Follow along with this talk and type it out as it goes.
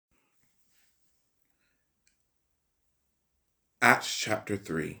Acts chapter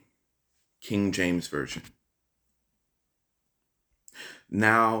 3, King James Version.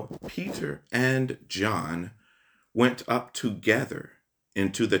 Now Peter and John went up together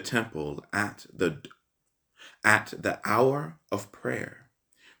into the temple at the hour of prayer,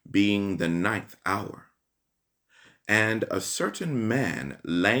 being the 9th hour. And a certain man,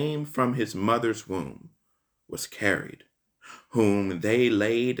 lame from his mother's womb, was carried, whom they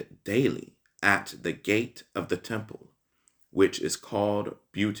laid daily at the gate of the temple, which is called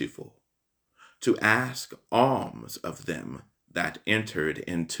Beautiful, to ask alms of them that entered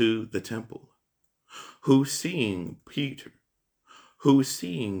into the temple, who seeing Peter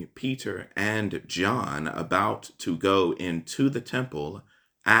and John about to go into the temple,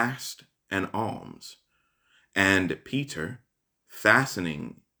 asked an alms. And Peter,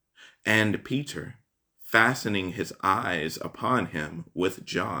 fastening his eyes upon him with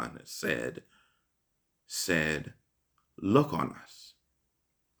John, said, Look on us.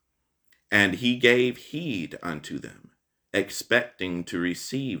 And he gave heed unto them, expecting to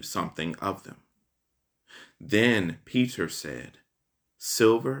receive something of them. Then Peter said,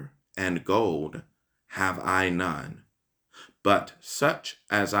 Silver and gold have I none, but such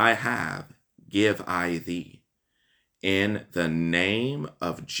as I have give I thee. In the name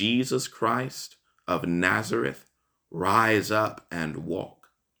of Jesus Christ of Nazareth, rise up and walk.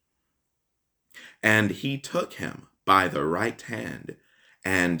 And he took him by the right hand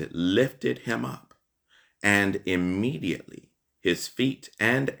and lifted him up, and immediately his feet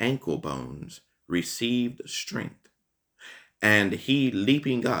and ankle bones received strength. And he,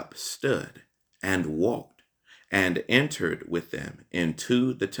 leaping up, stood and walked, and entered with them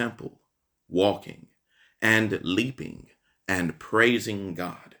into the temple, walking and leaping and praising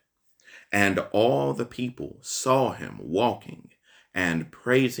God. And all the people saw him walking and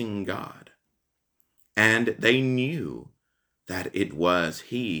praising God. And they knew that it was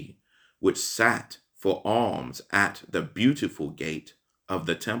he which sat for alms at the Beautiful gate of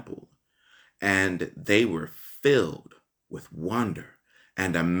the temple. And they were filled with wonder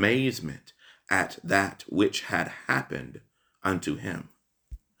and amazement at that which had happened unto him.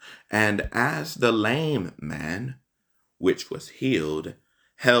 And as the lame man, which was healed,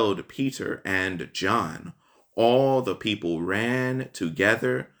 held Peter and John, all the people ran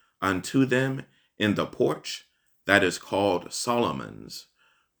together unto them in the porch that is called Solomon's,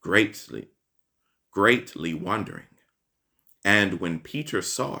 greatly wondering. And when Peter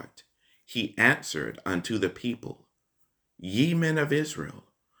saw it, he answered unto the people, Ye men of Israel,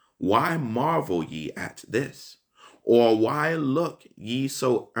 why marvel ye at this? Or why look ye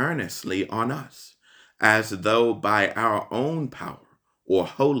so earnestly on us, as though by our own power or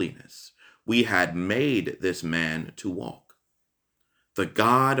holiness we had made this man to walk? The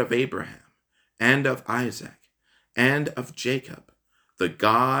God of Abraham and of Isaac and of Jacob, the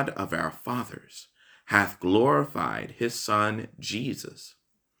God of our fathers, hath glorified his Son Jesus,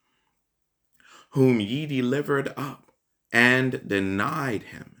 whom ye delivered up and denied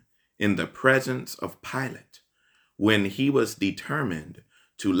him in the presence of Pilate, when he was determined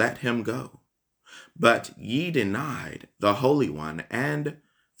to let him go. But ye denied the Holy One and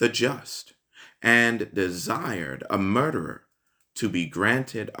the just, and desired a murderer to be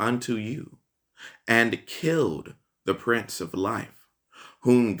granted unto you, and killed the Prince of Life,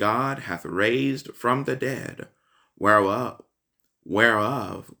 whom God hath raised from the dead, whereof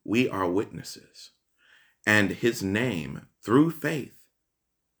we are witnesses. And his name, through faith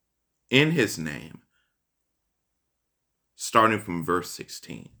in his name, starting from verse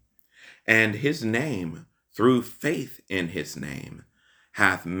 16, and his name, through faith in his name,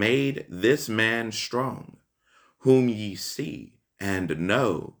 hath made this man strong, whom ye see and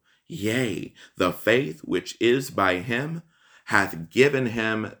know, yea, the faith which is by him hath given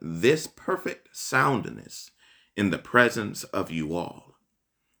him this perfect soundness in the presence of you all.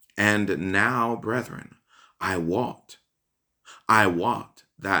 And now, brethren, I wot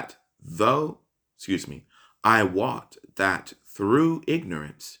that through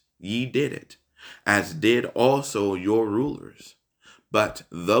ignorance ye did it, as did also your rulers. But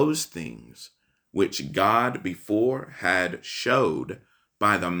those things which God before had showed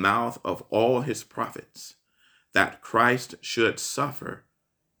by the mouth of all his prophets, that Christ should suffer,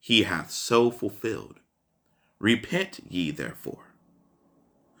 he hath so fulfilled. Repent ye therefore,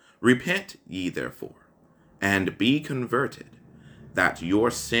 and be converted, that your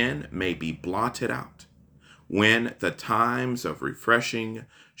sin may be blotted out, when the times of refreshing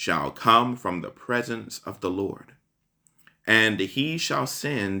shall come from the presence of the Lord. And he shall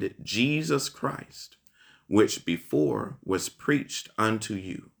send Jesus Christ, which before was preached unto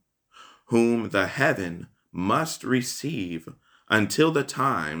you, whom the heaven must receive until the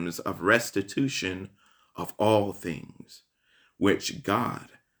times of restitution of all things, which God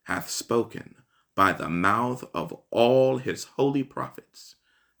hath spoken by the mouth of all his holy prophets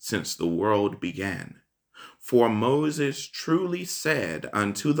since the world began. For Moses truly said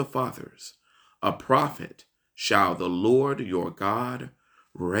unto the fathers, a prophet shall the Lord your God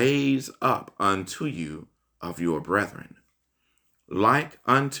raise up unto you of your brethren, like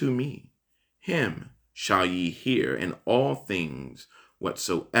unto me. Him shall ye hear in all things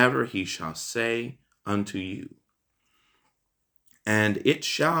whatsoever he shall say unto you. And it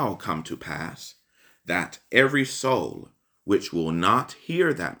shall come to pass that every soul which will not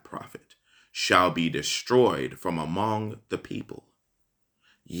hear that prophet shall be destroyed from among the people.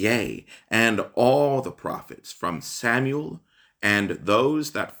 Yea, and all the prophets from Samuel and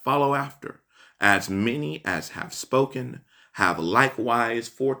those that follow after, as many as have spoken, have likewise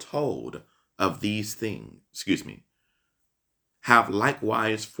foretold of these things, have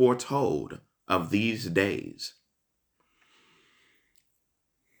likewise foretold of these days.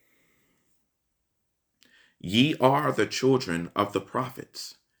 Ye are the children of the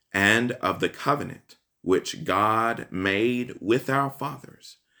prophets, and of the covenant which God made with our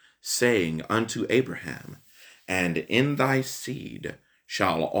fathers, saying unto Abraham, and in thy seed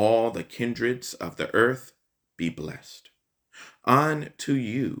shall all the kindreds of the earth be blessed. Unto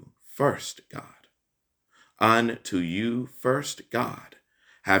you first, God,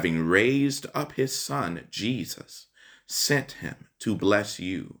 having raised up his Son, Jesus, sent him to bless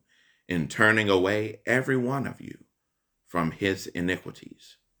you, in turning away every one of you from his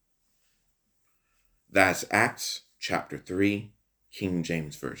iniquities. That's Acts chapter 3, King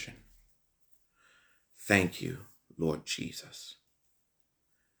James Version. Thank you, Lord Jesus,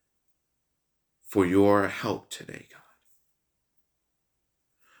 for your help today, God,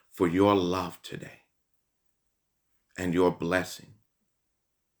 for your love today, and your blessing,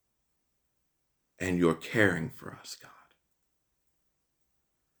 and your caring for us, God,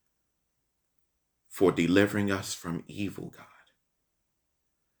 for delivering us from evil, God,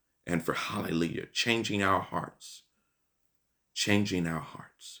 and for, hallelujah, changing our hearts.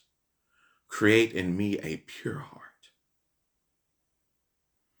 Create in me a pure heart.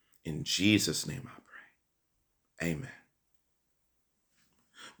 In Jesus' name I pray. Amen.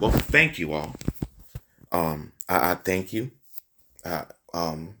 Well, thank you all. I thank you.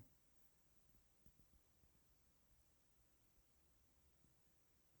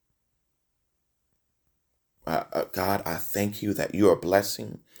 God, I thank you that you are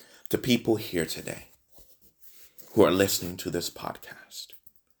blessing to people here today who are listening to this podcast.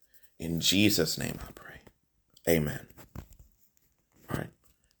 In Jesus' name I pray. Amen. All right.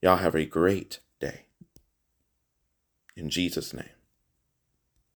 Y'all have a great day. In Jesus' name.